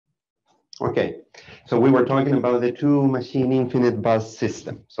Okay, so we were talking about the two-machine infinite bus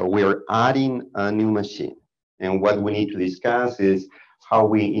system. So we're adding a new machine. And what we need to discuss is how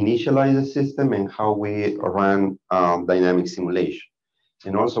we initialize the system and how we run dynamic simulation.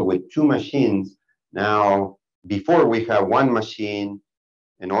 And also with two machines, now, before we have one machine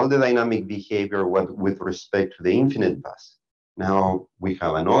and all the dynamic behavior with respect to the infinite bus. Now we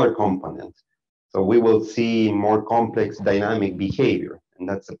have another component. So we will see more complex dynamic behavior. And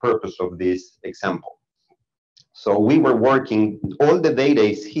that's the purpose of this example. So we were working, all the data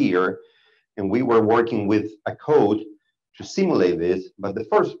is here, and we were working with a code to simulate this, but the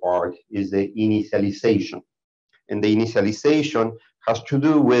first part is the initialization. And the initialization has to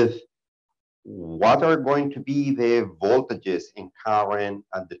do with what are going to be the voltages and current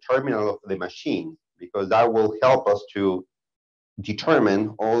at the terminal of the machine, because that will help us to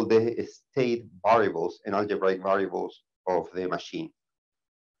determine all the state variables and algebraic variables of the machine.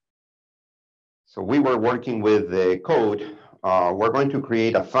 So we were working with the code. We're going to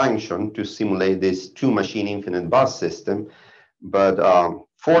create a function to simulate this two-machine infinite bus system. But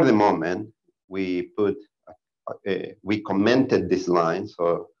for the moment, we commented this line,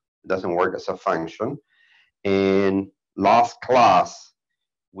 so it doesn't work as a function. And last class,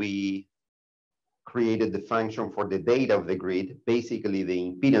 we created the function for the data of the grid, basically the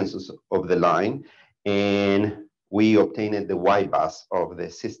impedances of the line, and we obtained the Y bus of the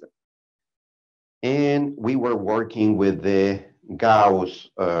system. And we were working with the Gauss,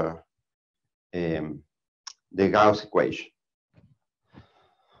 equation.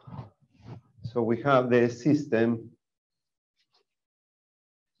 So we have the system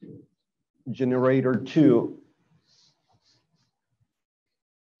generator 2,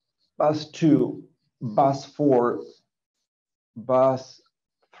 bus 2, bus 4, bus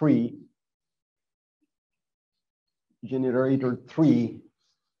 3, generator 3,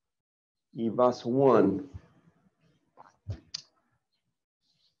 bus 1.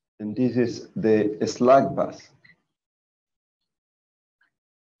 And this is the slack bus.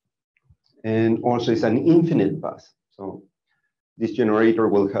 And also it's an infinite bus. So this generator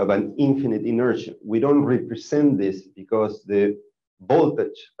will have an infinite inertia. We don't represent this because the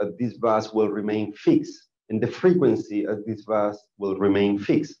voltage at this bus will remain fixed, and the frequency at this bus will remain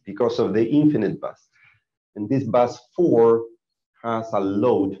fixed because of the infinite bus. And this bus 4 has a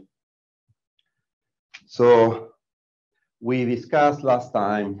load. So we discussed last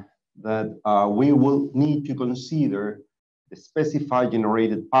time that we will need to consider the specified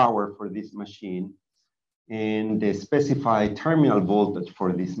generated power for this machine and the specified terminal voltage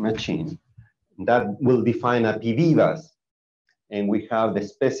for this machine. That will define a PV bus. And we have the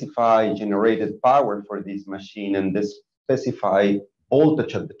specified generated power for this machine and the specified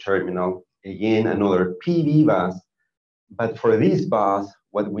voltage at the terminal, again, another PV bus. But for this bus,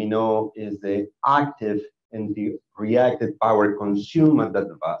 what we know is the active and the reactive power consumed at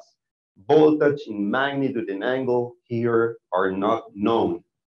that bus. Voltage in magnitude and angle here are not known.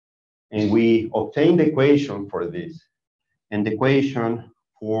 And we obtained the equation for this. And the equation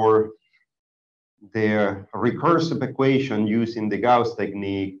for the recursive equation using the Gauss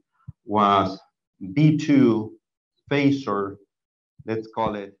technique was B2 phasor, let's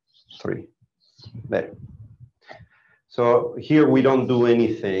call it 3. There. So here we don't do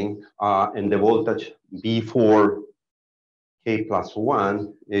anything, and the voltage B4 K plus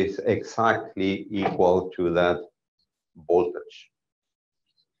 1 is exactly equal to that voltage.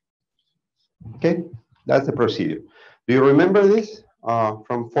 Okay, that's the procedure. Do you remember this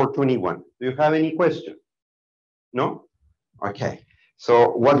from 421? Do you have any question? No? Okay, so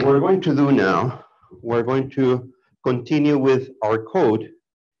what we're going to do now, we're going to continue with our code,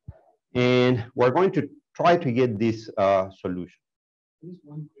 and we're going to try to get this solution. Just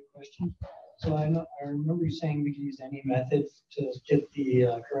one quick question. So I remember you saying we can use any method to get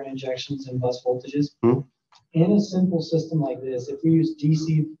the current injections and bus voltages. In a simple system like this, if we use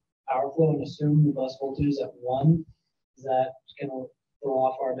DC power flow and assume the bus voltage is at 1, is that going to throw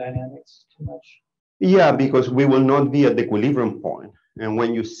off our dynamics too much? Yeah, because we will not be at the equilibrium point. And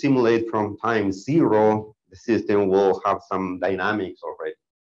when you simulate from time 0, the system will have some dynamics already.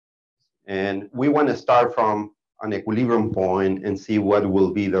 And we want to start from an equilibrium point and see what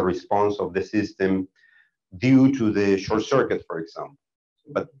will be the response of the system due to the short circuit, for example.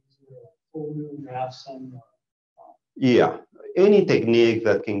 But yeah, any technique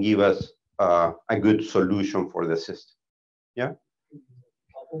that can give us a good solution for the system. Yeah.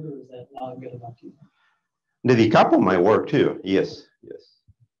 Or is that not good enough? The decouple might work too. Yes, yes.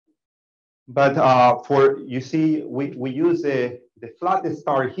 But you see, we use the flattest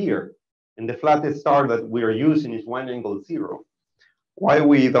star here. And the flattest star that we are using is 1 angle 0. why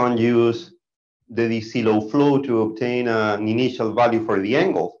we don't use the DC low flow to obtain an initial value for the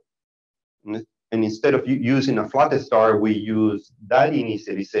angle. And instead of using a flat star, we use that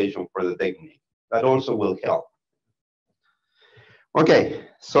initialization for the technique. That also will help. Okay,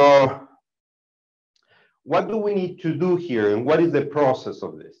 so what do we need to do here, and what is the process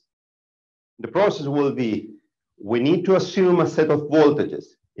of this? The process will be, we need to assume a set of voltages.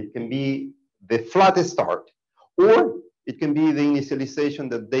 It can be the flat start, or it can be the initialization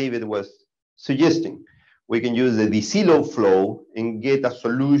that David was suggesting. We can use the DC low flow and get a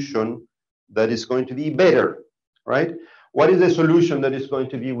solution that is going to be better, right? What is the solution that is going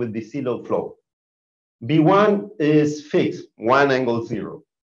to be with DC low flow? B1 is fixed, 1 angle 0.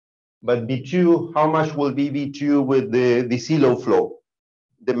 But B2, how much will be B2 with the DC low flow?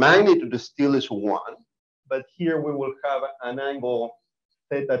 The magnitude still is 1, but here we will have an angle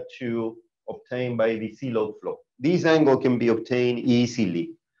theta 2 obtained by DC low flow. This angle can be obtained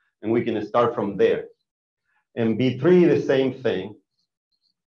easily, and we can start from there. And B3, the same thing.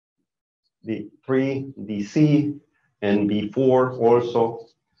 B3, DC, and B4 also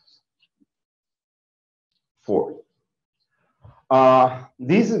 4.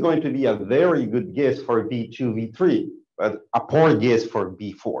 This is going to be a very good guess for B2, B3, but a poor guess for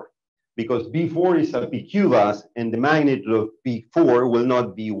B4, because B4 is a PQ bus, and the magnitude of B4 will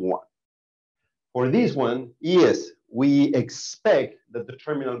not be 1. For this one, yes, we expect that the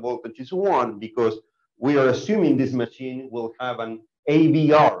terminal voltage is 1 because we are assuming this machine will have an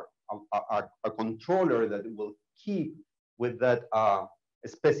AVR, a controller that will keep with that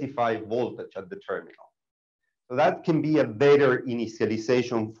specified voltage at the terminal. So that can be a better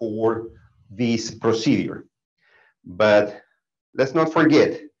initialization for this procedure. But let's not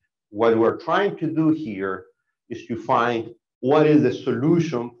forget, what we're trying to do here is to find what is the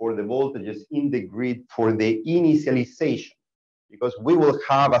solution for the voltages in the grid for the initialization, because we will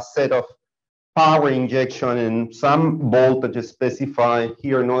have a set of power injection and some voltage specified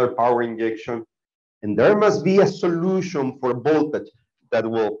here, another power injection, and there must be a solution for voltage that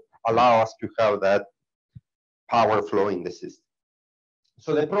will allow us to have that power flow in the system.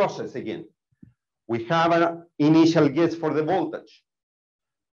 So the process again, we have an initial guess for the voltage.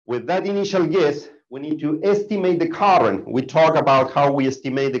 With that initial guess, we need to estimate the current. We talk about how we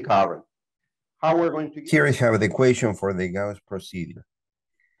estimate the current. How we're going to... Here I have the equation for the Gauss procedure.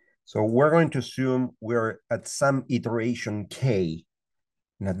 So we're going to assume we're at some iteration K.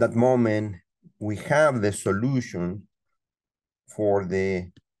 And at that moment, we have the solution for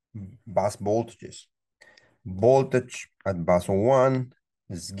the bus voltages. Voltage at bus 1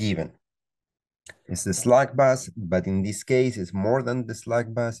 is given. It's the slack bus, but in this case, it's more than the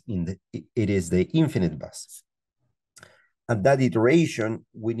slack bus. It is the infinite bus. At that iteration,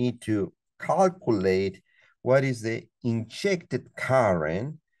 we need to calculate what is the injected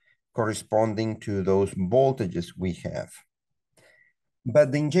current corresponding to those voltages we have.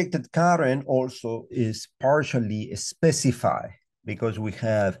 But the injected current also is partially specified because we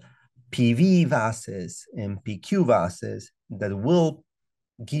have PV buses and PQ buses that will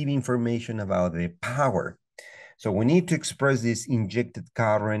give information about the power. So we need to express this injected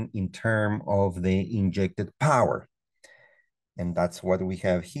current in terms of the injected power. And that's what we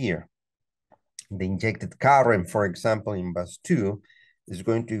have here. The injected current, for example, in bus 2, is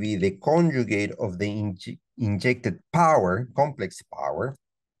going to be the conjugate of the injected power, complex power,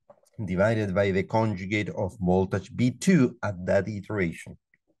 divided by the conjugate of voltage B2 at that iteration.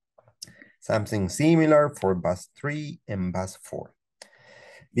 Something similar for bus 3 and bus 4.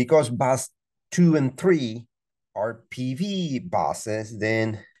 Because bus 2 and 3 are PV buses,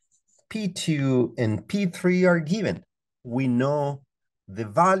 then P2 and P3 are given. We know the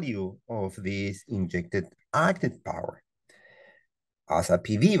value of this injected active power. As a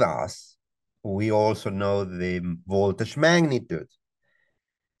PV bus, we also know the voltage magnitude,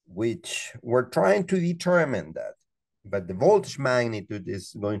 which we're trying to determine that. But the voltage magnitude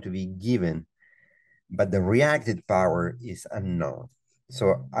is going to be given, but the reacted power is unknown.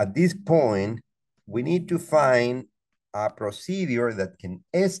 So at this point, we need to find a procedure that can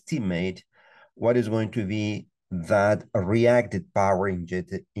estimate what is going to be that reacted power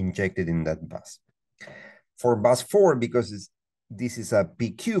injected in that bus. For bus 4, because this is a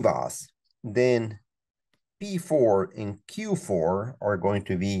PQ bus, then P4 and Q4 are going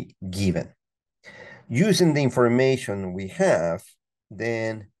to be given. Using the information we have,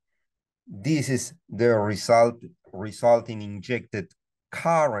 then this is the resulting injected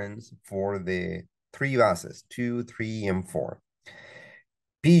currents for the 3 buses, 2, 3, and 4.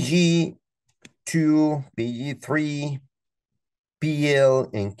 PG2, PG3, PL,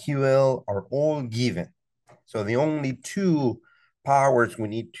 and QL are all given. So the only 2 powers we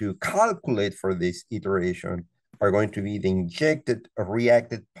need to calculate for this iteration are going to be the injected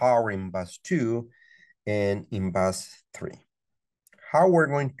reacted power in bus 2 and in bus 3. How we're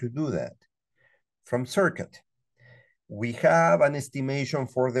going to do that? From circuit, we have an estimation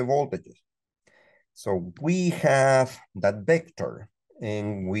for the voltages. So we have that vector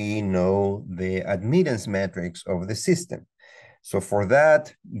and we know the admittance matrix of the system. So for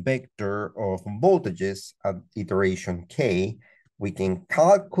that vector of voltages at iteration K, we can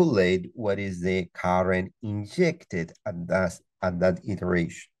calculate what is the current injected at that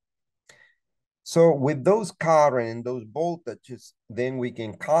iteration. So with those current and those voltages, then we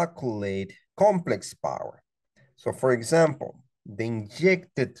can calculate complex power. So for example, the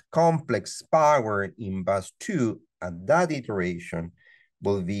injected complex power in bus 2 at that iteration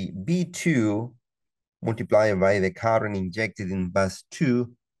will be V2 multiplied by the current injected in bus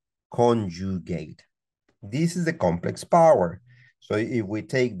 2 conjugate. This is the complex power. So if we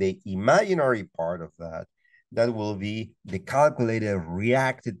take the imaginary part of that, that will be the calculated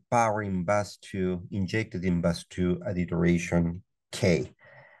reacted power in bus 2, injected in bus 2 at iteration K.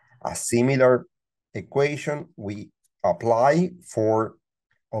 A similar equation we apply for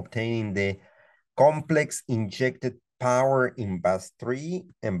obtaining the complex injected power in bus 3,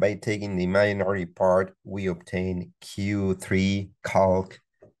 and by taking the imaginary part, we obtain Q3 calc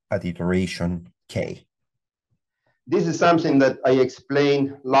at iteration K. This is something that I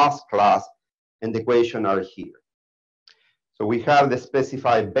explained last class, and the equation are here. So we have the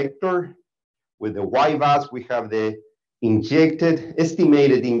specified vector with the Y bus, we have the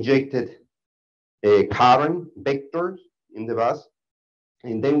estimated injected current vectors in the bus.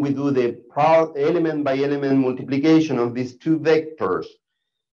 And then we do the element by element multiplication of these two vectors.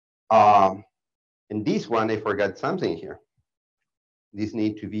 And this one, I forgot something here. This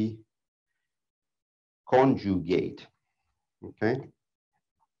need to be conjugate, okay?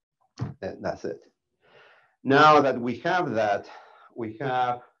 That's it. Now that we have that, we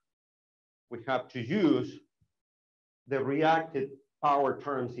have to use the reacted power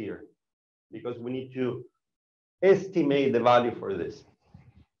terms here because we need to estimate the value for this.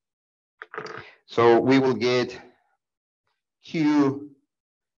 So we will get QG2.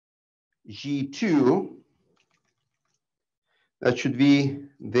 That should be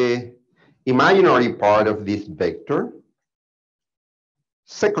the imaginary part of this vector.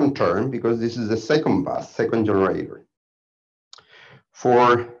 Second term, because this is the second bus, second generator.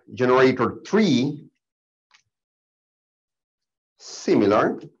 For generator 3,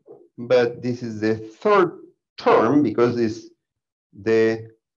 similar, but this is the third term because it's the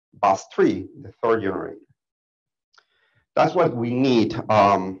bus 3, the third generator. That's what we need.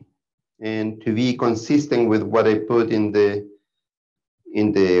 And to be consistent with what I put in the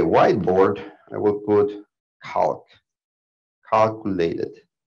whiteboard, I will put calculated.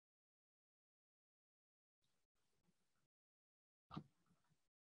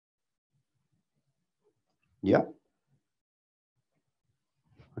 Yeah.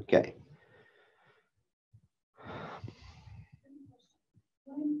 Okay.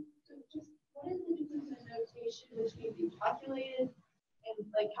 What is the difference in notation between the calculated and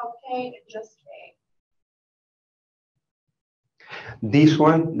like calc K and just K? This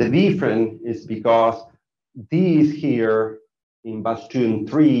one, the difference is because these here in bus 2 and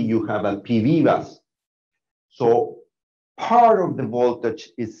 3, you have a PV bus. So part of the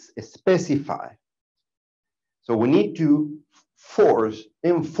voltage is specified. So we need to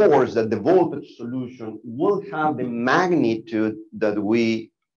enforce that the voltage solution will have the magnitude that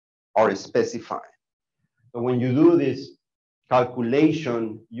we are specifying. So when you do this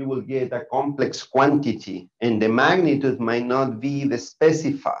calculation, you will get a complex quantity, and the magnitude might not be the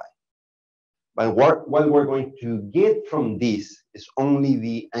specified. But what we're going to get from this is only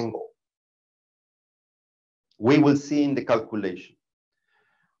the angle. We will see in the calculation.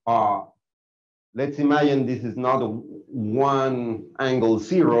 Let's imagine this is not a 1 angle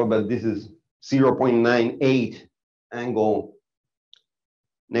 0, but this is 0.98 angle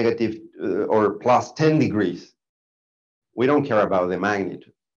negative or plus 10 degrees. We don't care about the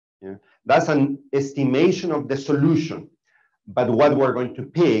magnitude. Yeah? That's an estimation of the solution. But what we're going to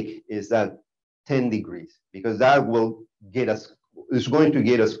pick is that 10 degrees, because that will get us, is going to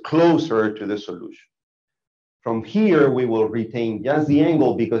get us closer to the solution. From here, we will retain just the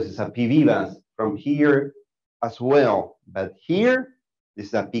angle because it's a PV bus. From here as well. But here, this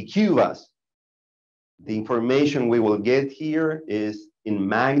is a PQ bus. The information we will get here is in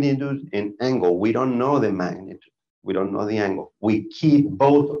magnitude and angle. We don't know the magnitude. We don't know the angle. We keep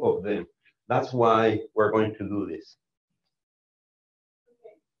both of them. That's why we're going to do this.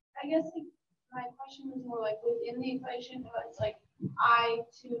 Okay. I guess my question was more like within the equation, how it's like I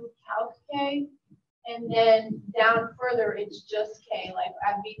to calc K, and then down further, it's just K, like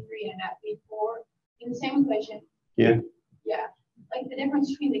at V3 and at V4 in the same equation. Yeah. Yeah, like the difference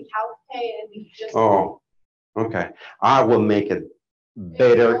between the calc K and the just. Oh, okay. I will make it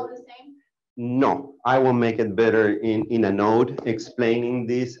K. They're all better. the same? No, I will make it better in a note explaining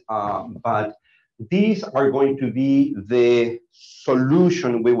this, but these are going to be the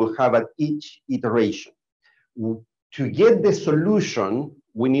solution we will have at each iteration. To get the solution,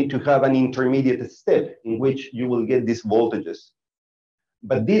 we need to have an intermediate step in which you will get these voltages.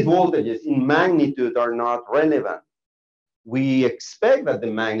 But these voltages in magnitude are not relevant. We expect that the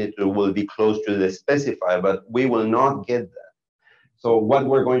magnitude will be close to the specified, but we will not get that. So what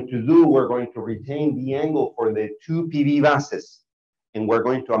we're going to do, we're going to retain the angle for the two PV buses, and we're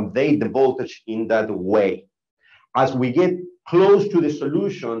going to update the voltage in that way. As we get close to the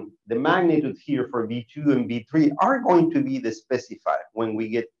solution, the magnitude here for V2 and V3 are going to be the specified when we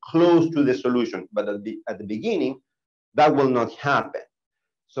get close to the solution. But at the beginning, that will not happen.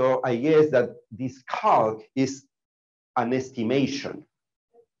 So I guess that this calc is an estimation.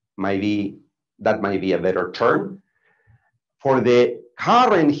 That might be a better term. For the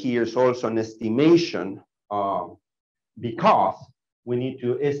current here is also an estimation because we need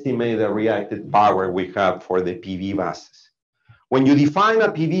to estimate the reactive power we have for the PV buses. When you define a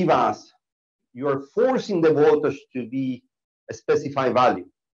PV bus, you are forcing the voltage to be a specified value.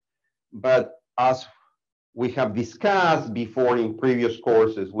 But as we have discussed before in previous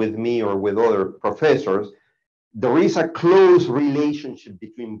courses with me or with other professors, there is a close relationship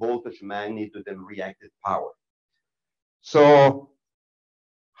between voltage magnitude and reactive power. So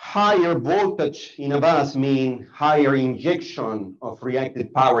higher voltage in a bus means higher injection of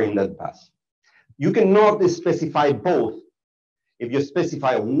reactive power in that bus. You cannot specify both. If you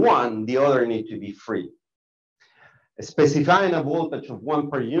specify one, the other needs to be free. Specifying a voltage of 1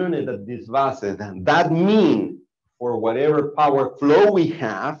 per unit at these buses, that means for whatever power flow we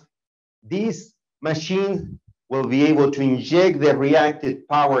have, these machines will be able to inject the reactive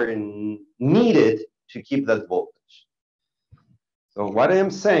power needed to keep that voltage. So what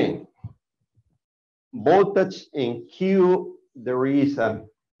I'm saying, voltage in Q, there is a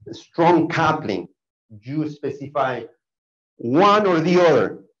strong coupling. You specify one or the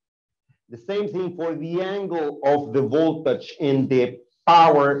other. The same thing for the angle of the voltage and the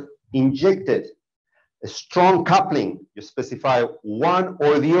power injected. A strong coupling, you specify one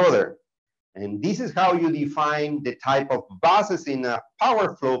or the other. And this is how you define the type of buses in a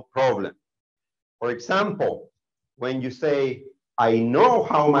power flow problem. For example, when you say, I know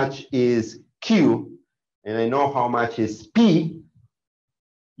how much is Q and I know how much is P,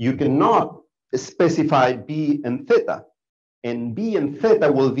 you cannot specify B and theta. And B and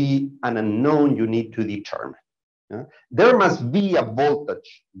theta will be an unknown you need to determine. There must be a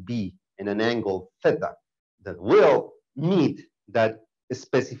voltage B and an angle theta that will meet that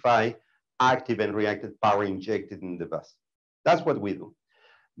specify active and reactive power injected in the bus. That's what we do.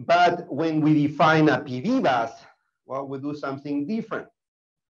 But when we define a PV bus, well, we do something different.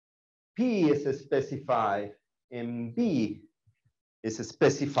 P is specified and B is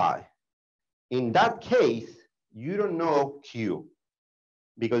specified. In that case, you don't know Q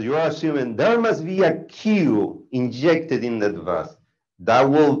because you are assuming there must be a Q injected in that bus that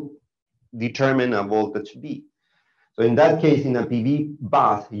will determine a voltage B. So in that case, in a PV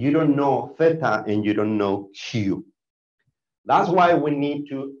bus, you don't know theta and you don't know Q. That's why we need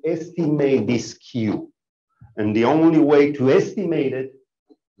to estimate this Q. And the only way to estimate it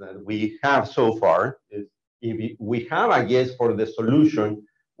that we have so far is if we have a guess for the solution,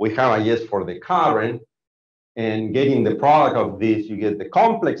 we have a guess for the current, and getting the product of this, you get the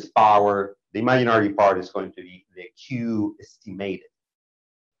complex power. The imaginary part is going to be the Q estimated.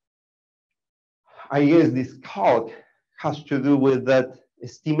 I guess this calc has to do with that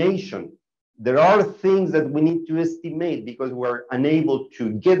estimation. There are things that we need to estimate because we're unable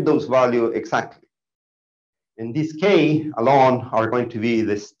to get those values exactly. And this K alone are going to be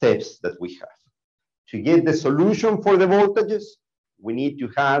the steps that we have. To get the solution for the voltages, we need to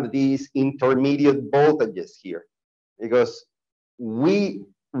have these intermediate voltages here because we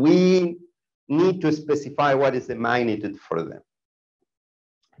need to specify what is the magnitude for them.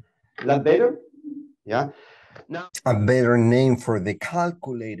 Is that better? Yeah. Now, a better name for the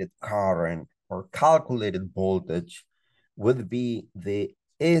calculated current or calculated voltage would be the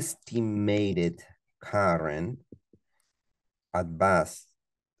estimated current at bus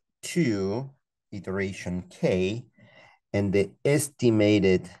 2, iteration K, and the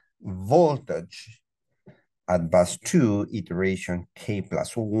estimated voltage at bus 2, iteration K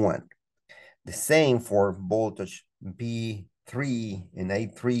plus 1. The same for voltage B I3 and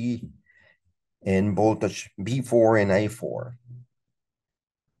I3 and voltage B4 and I4.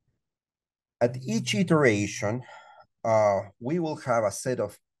 At each iteration, we will have a set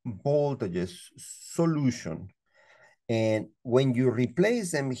of voltages solution. And when you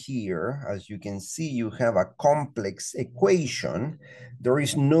replace them here, as you can see, you have a complex equation. There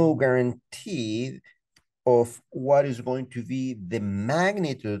is no guarantee of what is going to be the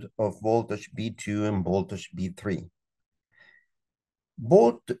magnitude of voltage B2 and voltage B3.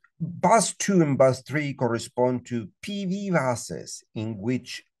 Both bus 2 and bus 3 correspond to PV buses in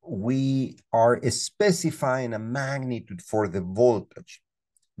which we are specifying a magnitude for the voltage.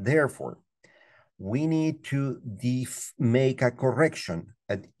 Therefore, we need to make a correction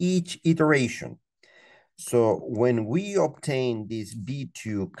at each iteration. So when we obtain this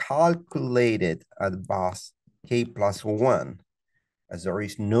B2 calculated at bus K plus 1, as there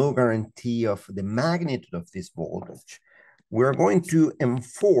is no guarantee of the magnitude of this voltage, we're going to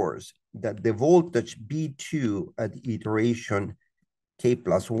enforce that the voltage B2 at the K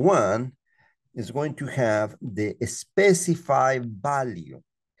plus 1 is going to have the specified value,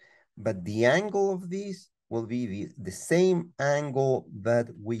 but the angle of this will be the same angle that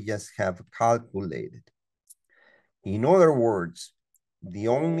we just have calculated. In other words, the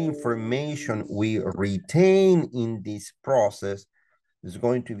only information we retain in this process is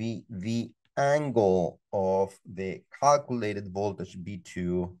going to be the angle of the calculated voltage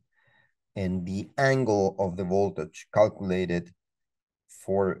B2 and the angle of the voltage calculated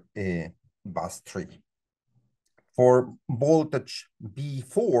for bus 3. For voltage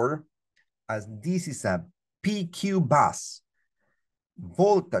B4, as this is a PQ bus,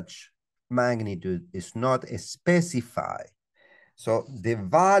 voltage magnitude is not specified. So the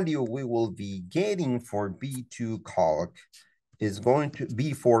value we will be getting for B2 calc is going to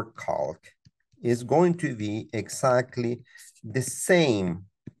be for calc is going to be exactly the same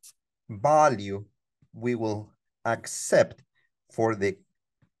value we will accept for the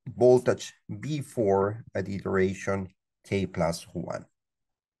voltage B4 at iteration K plus 1.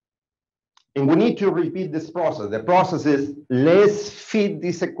 And we need to repeat this process. The process is, let's fit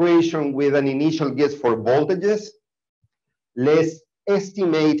this equation with an initial guess for voltages. Let's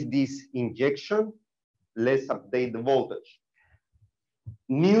estimate this injection. Let's update the voltage.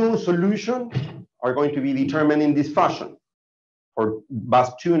 New solutions are going to be determined in this fashion. For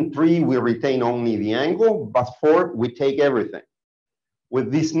bus 2 and 3, we retain only the angle. Bus 4, we take everything.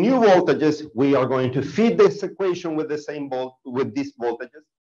 With these new voltages, we are going to feed this equation with the same with these voltages,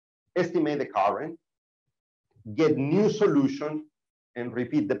 estimate the current, get new solution, and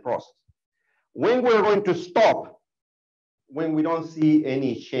repeat the process. When we're going to stop, when we don't see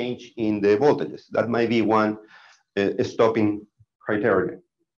any change in the voltages, that might be one stopping criterion.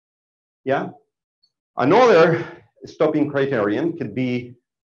 Yeah. Another stopping criterion could be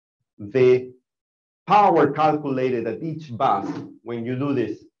the power calculated at each bus when you do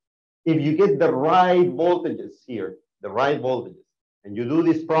this. If you get the right voltages here, the right voltages, and you do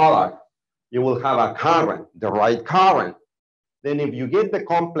this product, you will have a current, the right current. Then if you get the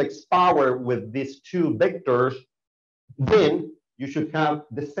complex power with these two vectors, then you should have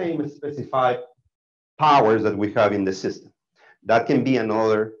the same specified powers that we have in the system. That can be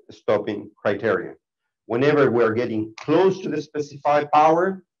another stopping criterion. Whenever we're getting close to the specified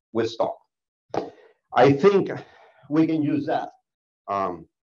power, we stop. I think we can use that.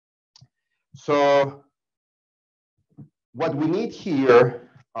 So what we need here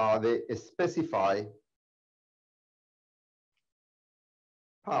are the specified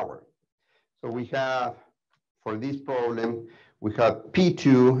power. So we have, for this problem, we have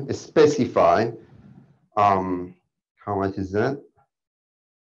P2 specified. How much is that?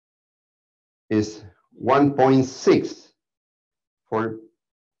 Is 1.6 for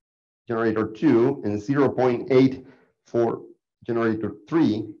generator 2 and 0.8 for generator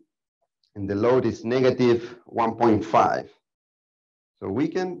 3. And the load is negative 1.5. So we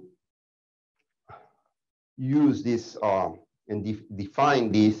can use this and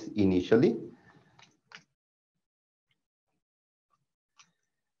define this initially.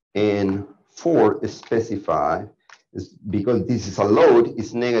 And 4 specify, is because this is a load,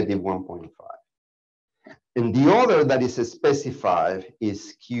 is negative 1.5. And the other that is specified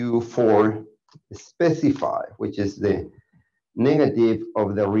is Q4 specify, which is the negative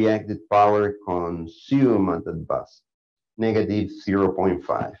of the reacted power consumed at the bus, negative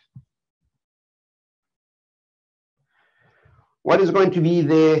 0.5. What is going to be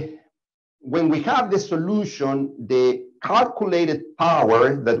the, when we have the solution, the calculated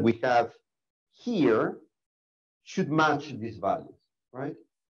power that we have here should match these values, right?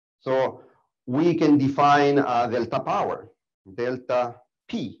 So we can define delta power. delta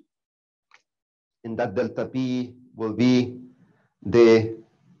P. And that delta P will be the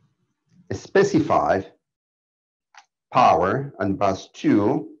specified power on bus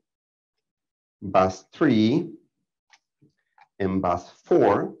 2, bus 3, and bus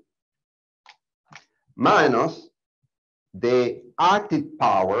 4, minus the active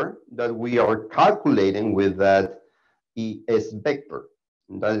power that we are calculating with that S vector.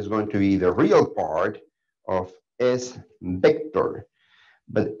 And that is going to be the real part of S vector.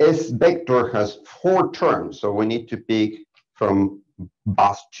 But S vector has 4 terms, so we need to pick from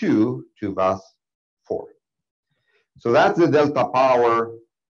bus 2 to bus 4. So that's the delta power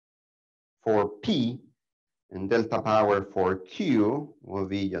for P, and delta power for Q will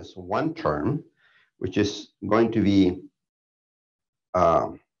be just 1 term, which is going to be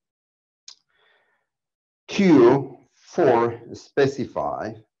Q4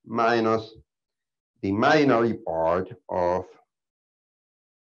 specified minus the imaginary part of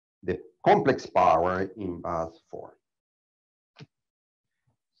the complex power in bus 4.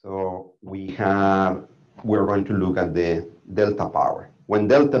 So we're going to look at the delta power. When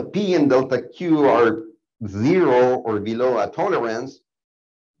delta P and delta Q are 0 or below a tolerance,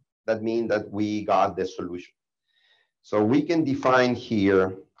 that means that we got the solution. So we can define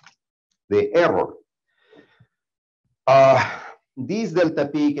here the error. This delta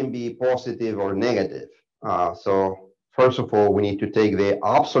P can be positive or negative. So first of all, we need to take the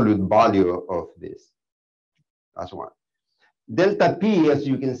absolute value of this. That's one. Delta P, as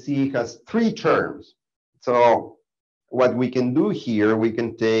you can see, has 3 terms. So what we can do here, we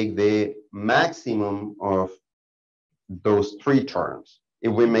can take the maximum of those 3 terms.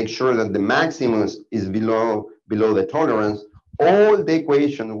 If we make sure that the maximum is below the tolerance, all the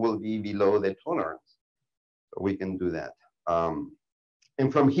equation will be below the tolerance. So we can do that.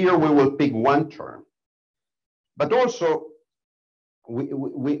 And from here, we will pick 1 term. But also,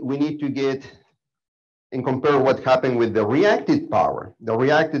 we need to get and compare what happened with the reactive power. The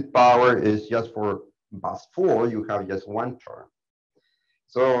reactive power is just for bus 4, you have just 1 term.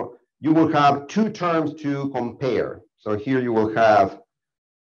 So you will have 2 terms to compare. So here you will have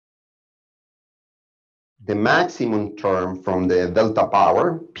the maximum term from the delta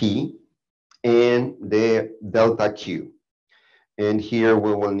power, P, and the delta Q. And here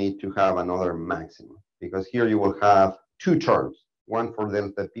we will need to have another maximum, because here you will have 2 terms, 1 for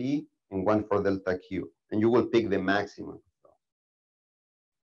delta P and 1 for delta Q, and you will pick the maximum.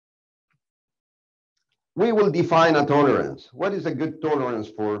 We will define a tolerance. What is a good tolerance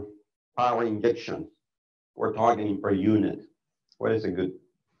for power injection? We're talking per unit. What is a good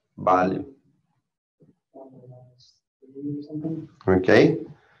value? Okay,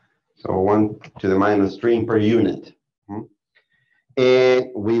 so 1 to the minus 3 per unit.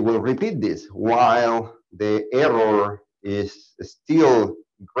 And we will repeat this while the error is still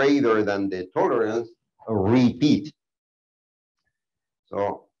greater than the tolerance, repeat.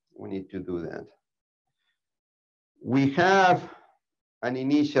 So we need to do that. We have an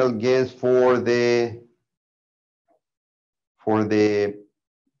initial guess for the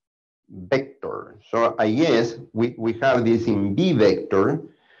vector. So I guess we have this in B vector.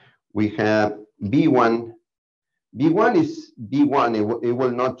 We have B1. B1 is B1, it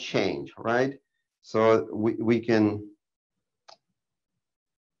will not change, right? So we can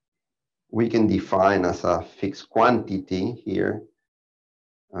define as a fixed quantity here.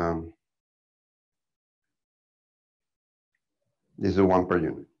 This is 1 per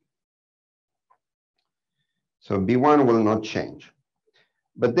unit. So B1 will not change.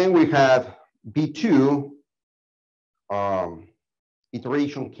 But then we have B2,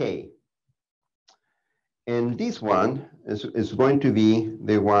 iteration K. And this one is going to be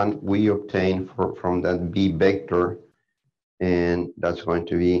the one we obtain from that B vector, and that's going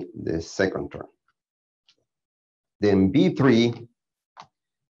to be the second term. Then B3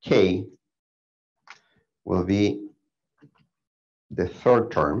 K will be the third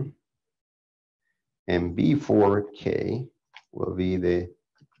term, and B4 K will be the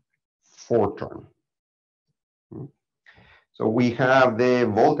fourth term. So we have the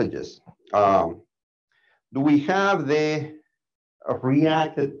voltages. Do we have the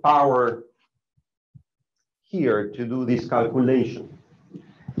reactive power here to do this calculation?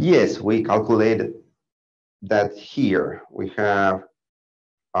 Yes, we calculated that here. We have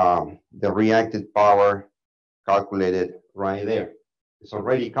the reactive power calculated right there. It's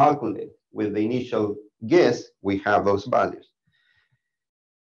already calculated. With the initial guess, we have those values.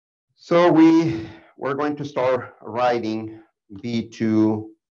 So we're going to start writing B2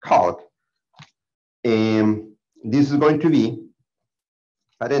 calc. And this is going to be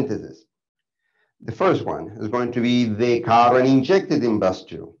parentheses. The first one is going to be the current injected in bus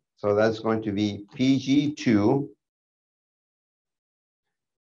 2. So that's going to be PG2.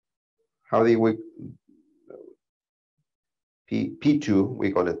 How do we, P2,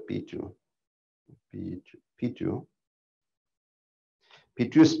 we call it P2.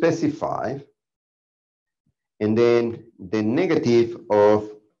 P2 specify, and then the negative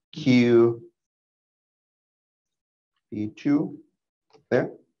of Q P2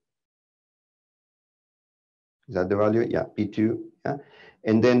 there. Is that the value? Yeah, P2. Yeah.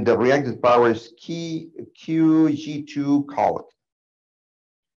 And then the reacted power is QG2 column.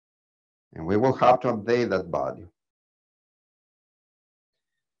 And we will have to update that value.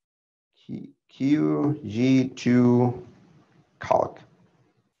 QG2 calc.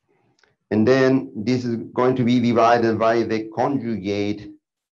 And then this is going to be divided by the conjugate,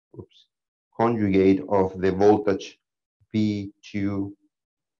 conjugate of the voltage P2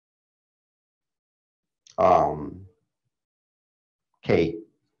 K,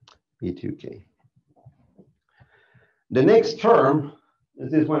 P2K. The next term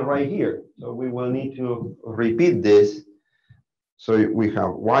is this one right here. So we will need to repeat this. So we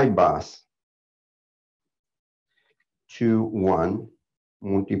have Y bus 2, 1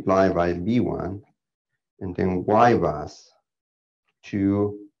 multiplied by B1, and then Y bus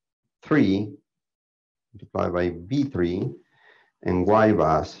 2, 3 multiplied by B3, and Y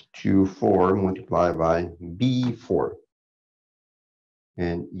bus 2, 4 multiplied by B4.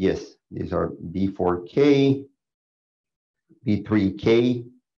 And yes, these are B4K, B3K,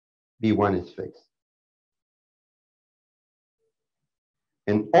 B1 is fixed.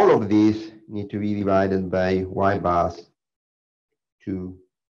 And all of these need to be divided by Y bus 2,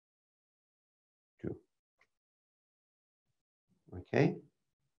 2. Okay?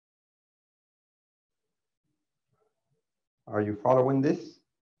 Are you following this?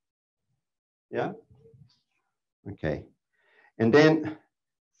 Yeah? Okay. And then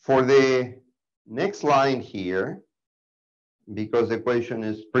for the next line here, because the equation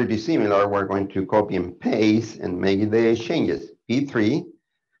is pretty similar, we're going to copy and paste and make the changes. P3,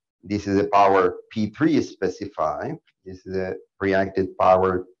 this is the power P3 specified. This is the reacted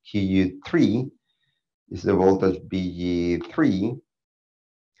power Q3. This is the voltage BG3.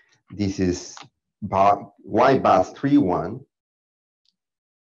 This is Y bus 3.1,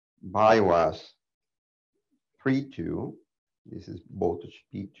 Y bus 3.2. This is voltage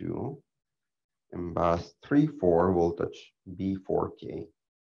P2. And bus 3.4 voltage B4K.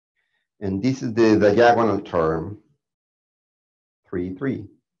 And this is the diagonal term 3.3.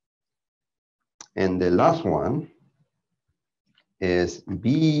 And the last one is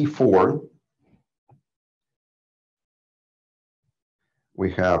B4.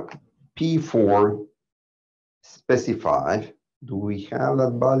 We have P4 specified. Do we have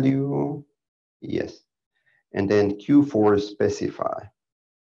that value? Yes. And then Q4 specified.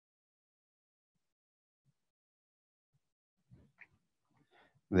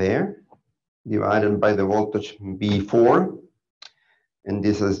 There, divided by the voltage B4, and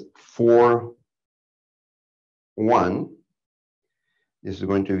this is 4.1. This is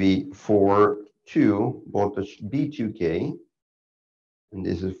going to be 4.2 voltage B2K, and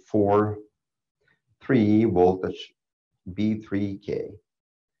this is 4.3 voltage B3K.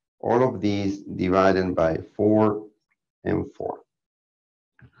 All of these divided by 4 and 4.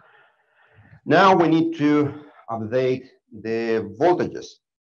 Now we need to update the voltages.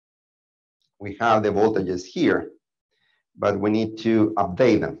 We have the voltages here, but we need to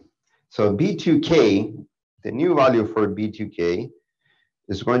update them. So B2K, the new value for B2K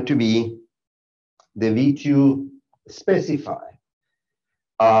is going to be the V2 specified.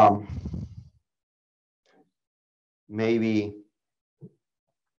 Maybe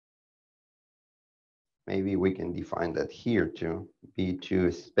we can define that here too.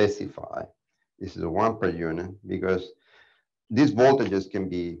 B2 specify. This is 1 per unit because these voltages can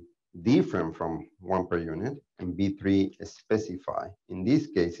be different from 1 per unit, and B3 specify. In this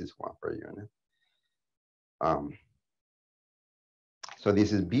case, it's 1 per unit. So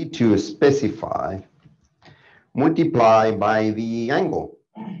this is B2 specify multiplied by the angle.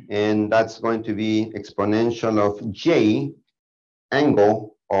 And that's going to be exponential of J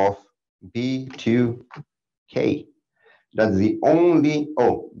angle of B2K. That's the only,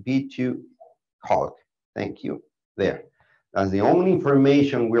 B2 calc. Thank you. There. That's the only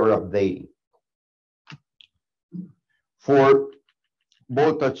information we're updating. For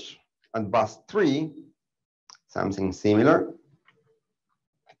voltage at bus 3, something similar.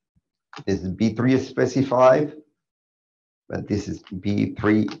 This is B3 specified, but this is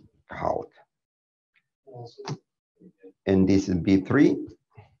B3 calc. And this is B3.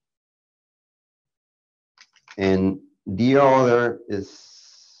 And the other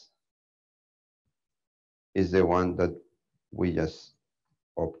is the one that we just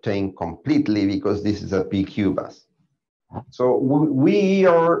obtain completely because this is a PQ bus. So we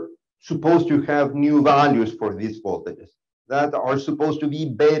are supposed to have new values for these voltages that are supposed to be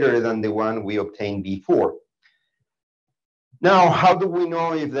better than the one we obtained before. Now, how do we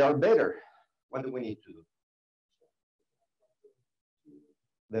know if they are better? What do we need to do?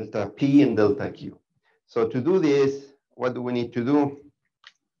 Delta P and delta Q. So to do this, what do we need to do?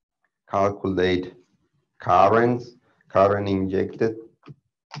 Calculate current injected.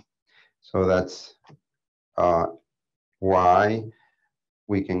 So that's Y.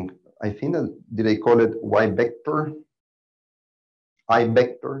 We can, I think that, did I call it Y vector? I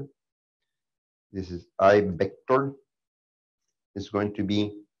vector. This is I vector. It's going to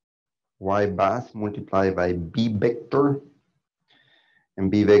be Y bus multiplied by B vector. And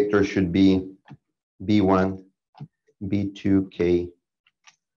B vector should be B1, B2K,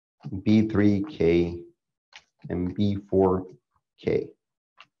 B3K, and B4K.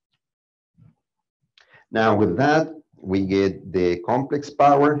 Now with that, we get the complex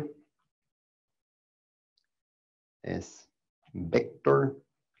power as vector,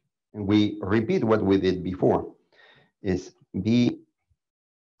 and we repeat what we did before, is B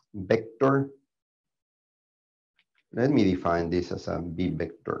vector. Let me define this as a B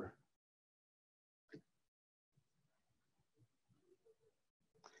vector.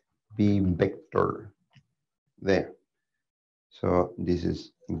 B vector, there. So this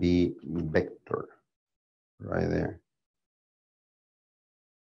is B vector, right there.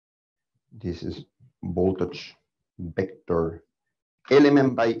 This is voltage vector,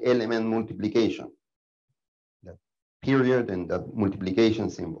 element by element multiplication. That period and that multiplication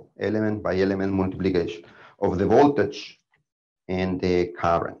symbol, element by element multiplication of the voltage and the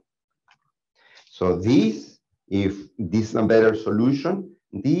current. So this, if this is a better solution,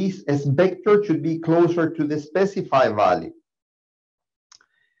 this S vector should be closer to the specified value.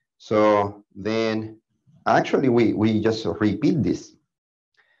 So then actually we just repeat this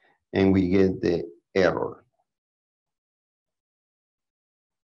and we get the error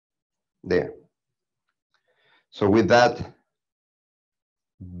there. So with that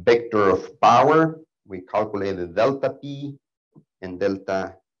vector of power, we calculated delta P and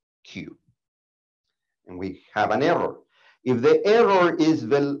delta Q. And we have an error. If the error is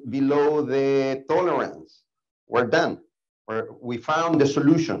below the tolerance, we're done. We found the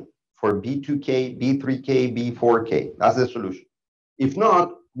solution for B2K, B3K, B4K. That's the solution. If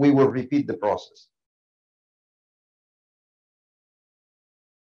not, we will repeat the process.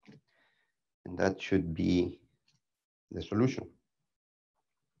 And that should be the solution.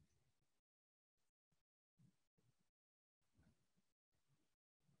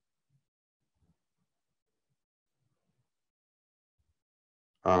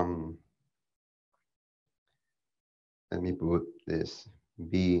 Let me put this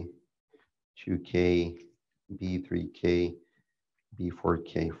B2K, B3K,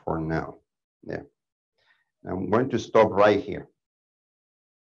 B4K for now. There. I'm going to stop right here.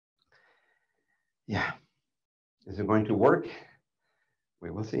 Yeah. Is it going to work?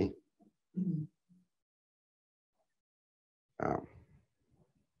 We will see.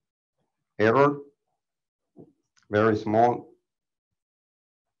 Error, very small.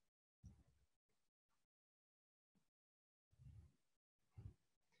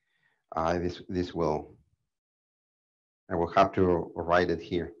 This will, I will have to write it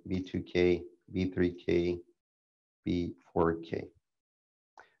here, B2K, B3K, B4K.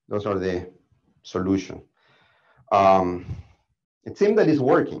 Those are the solution. It seems that it's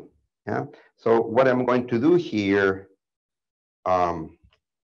working, yeah? So what I'm going to do here,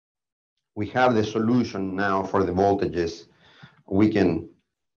 we have the solution now for the voltages. We can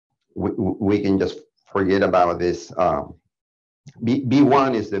just forget about this.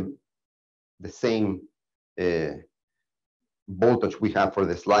 B1 is the same voltage we have for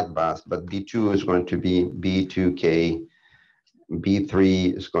the slack bus, but B2 is going to be B2K,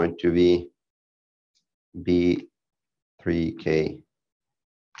 B3 is going to be B3K.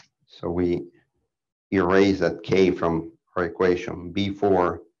 So we erase that K from our equation.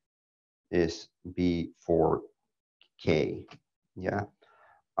 B4 is B4K. Yeah.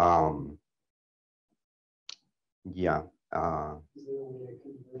 Yeah. Is there a way to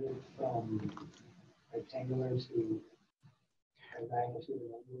convert it from rectangular to magnitude?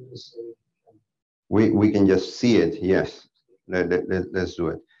 We can just see it. Yes. Let's do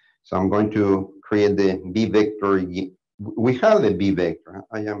it. So I'm going to create the B vector. We have the B vector.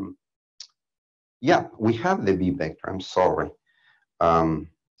 Yeah, we have the B vector. I'm sorry.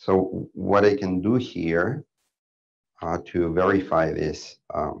 So what I can do here to verify this.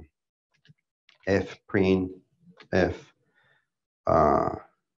 F print F.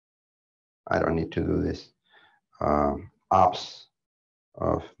 I don't need to do this. Ops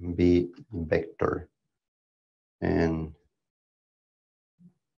of B vector. And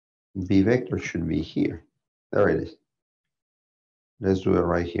B vector should be here. There it is. Let's do it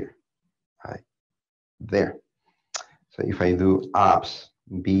right here. Right there. So if I do ops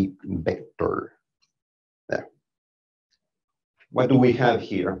B vector, there. What do we have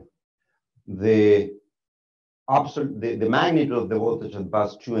here? The magnitude of the voltage at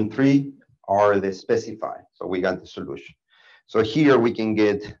bus 2 and 3 are the specified. So we got the solution. So here we can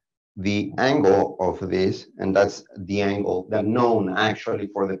get the angle of this, and that's the angle that known actually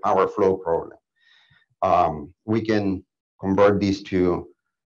for the power flow problem. We can convert these to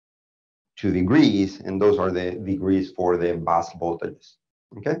degrees, and those are the degrees for the bus voltages.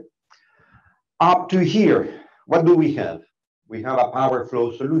 Okay. Up to here, what do we have? We have a power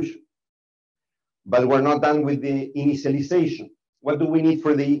flow solution, but we're not done with the initialization. What do we need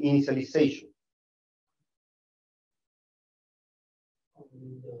for the initialization?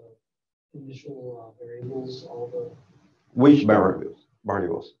 The initial variables, all the... Which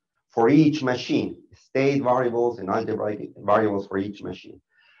variables? For each machine, state variables and algebraic variables for each machine.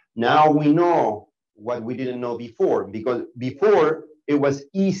 Now we know what we didn't know before, because before it was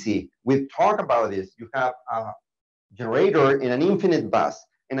easy. We talked about this. You have a generator in an infinite bus.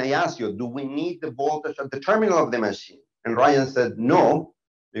 And I asked you, do we need the voltage at the terminal of the machine? And Ryan said, no,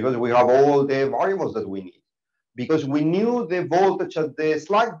 because we have all the variables that we need. Because we knew the voltage at the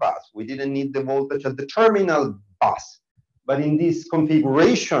slack bus. We didn't need the voltage at the terminal bus. But in this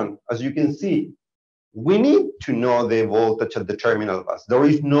configuration, as you can see, we need to know the voltage at the terminal bus. There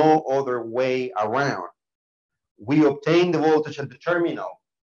is no other way around. We obtain the voltage at the terminal,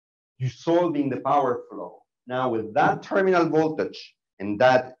 solving the power flow. Now with that terminal voltage and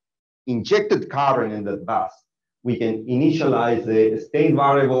that injected current in that bus, we can initialize the state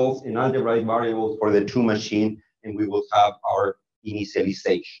variables and algebraic variables for the two machines, and we will have our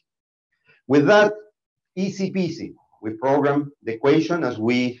initialization. With that, easy peasy. We program the equation as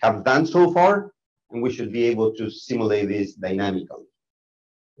we have done so far, and we should be able to simulate this dynamically.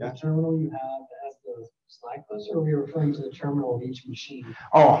 Yeah. The terminal you have as the slack bus, or are we referring to the terminal of each machine?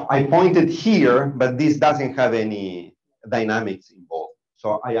 Oh, I pointed here, but this doesn't have any dynamics involved.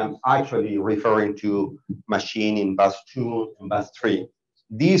 So I am actually referring to machine in bus 2 and bus 3.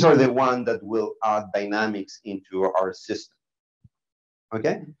 These are the ones that will add dynamics into our system.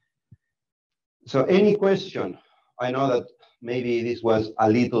 Okay? So any question? I know that maybe this was a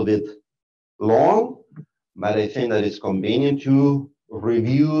little bit long, but I think that it's convenient to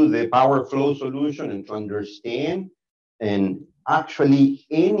review the power flow solution and to understand. And actually,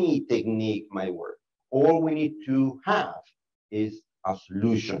 any technique might work. All we need to have is a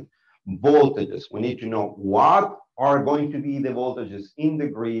solution. Voltages. We need to know what are going to be the voltages in the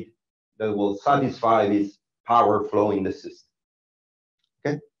grid that will satisfy this power flow in the system.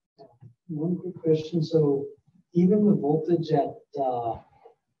 Okay? One quick question. So even the voltage at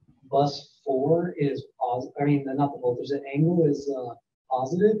bus 4 is positive. I mean, not the voltage, the angle is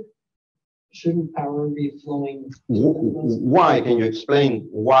positive. Shouldn't power be flowing? Why? Can you explain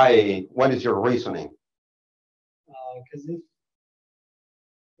why? What is your reasoning? Because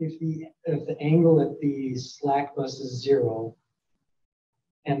if the angle at the slack bus is 0,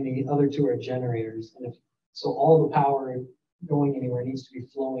 and the other two are generators, and so all the power going anywhere needs to be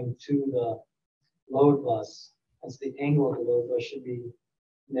flowing to the load bus. As the angle of the load bus should be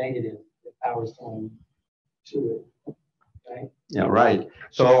negative if power is flowing to it, right? Yeah, right.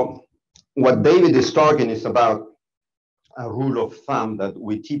 So what David is talking is about a rule of thumb that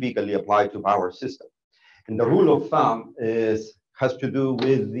we typically apply to power system. And the rule of thumb has to do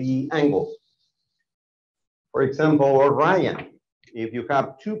with the angle. For example, Ryan, if you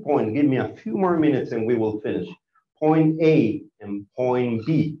have 2 points, give me a few more minutes and we will finish. Point A and point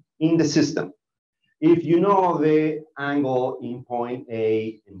B in the system. If you know the angle in point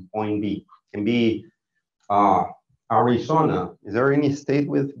A and point B, can be Arizona. Is there any state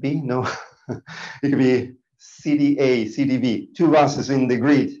with B? No. It could be city A, city B, 2 buses in the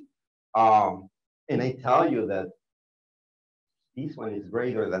grid. And I tell you that this one is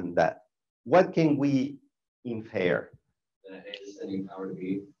greater than that. What can we infer? That A is sending power to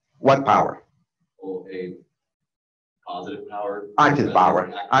B. What power? Well, a positive power. Active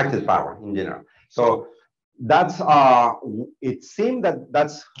power in general. So that's, it seems that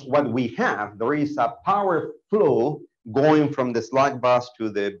that's what we have. There is a power flow going from the slack bus to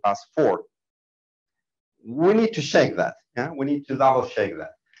the bus 4. We need to check that. Yeah? We need to double check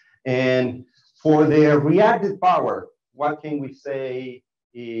that. And for the reactive power, what can we say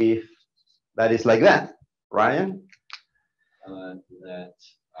if that is like that, Ryan? That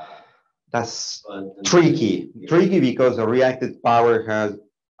That's tricky. Tricky because the reacted power has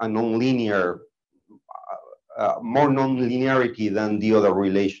a nonlinear, more nonlinearity than the other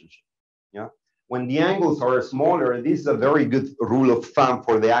relationship. Yeah. When the angles are smaller, this is a very good rule of thumb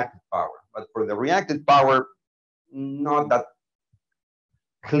for the active power. But for the reacted power, not that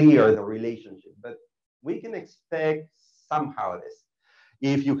clear the relationship. But we can expect somehow this.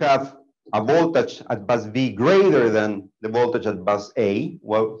 If you have a voltage at bus V greater than the voltage at bus A,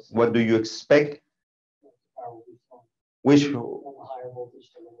 well, what do you expect? Which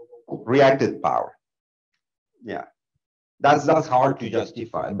reacted power? Yeah, that's hard to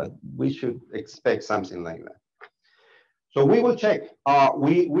justify, but we should expect something like that. So we will check.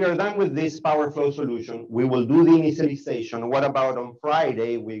 We are done with this power flow solution. We will do the initialization. What about on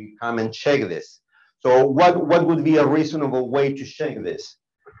Friday? We come and check this. So what would be a reasonable way to check this?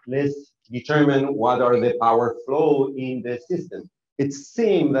 Let's determine what are the power flow in the system. It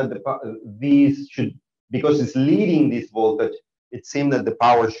seems that these should, because it's leading this voltage, it seems that the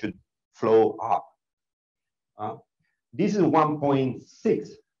power should flow up. This is 1.6.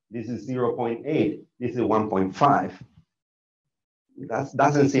 This is 0.8. This is 1.5. That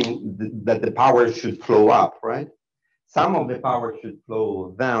doesn't seem that the power should flow up, right? Some of the power should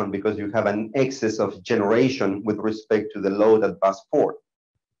flow down because you have an excess of generation with respect to the load at bus 4.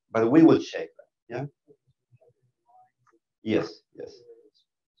 But we will check that, yeah? Yes, yes.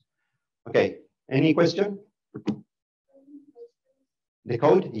 Okay, any question? The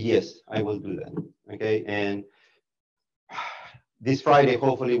code? Yes, I will do that, okay? And this Friday,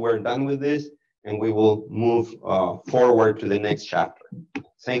 hopefully we're done with this and we will move forward to the next chapter.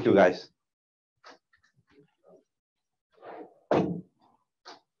 Thank you, guys.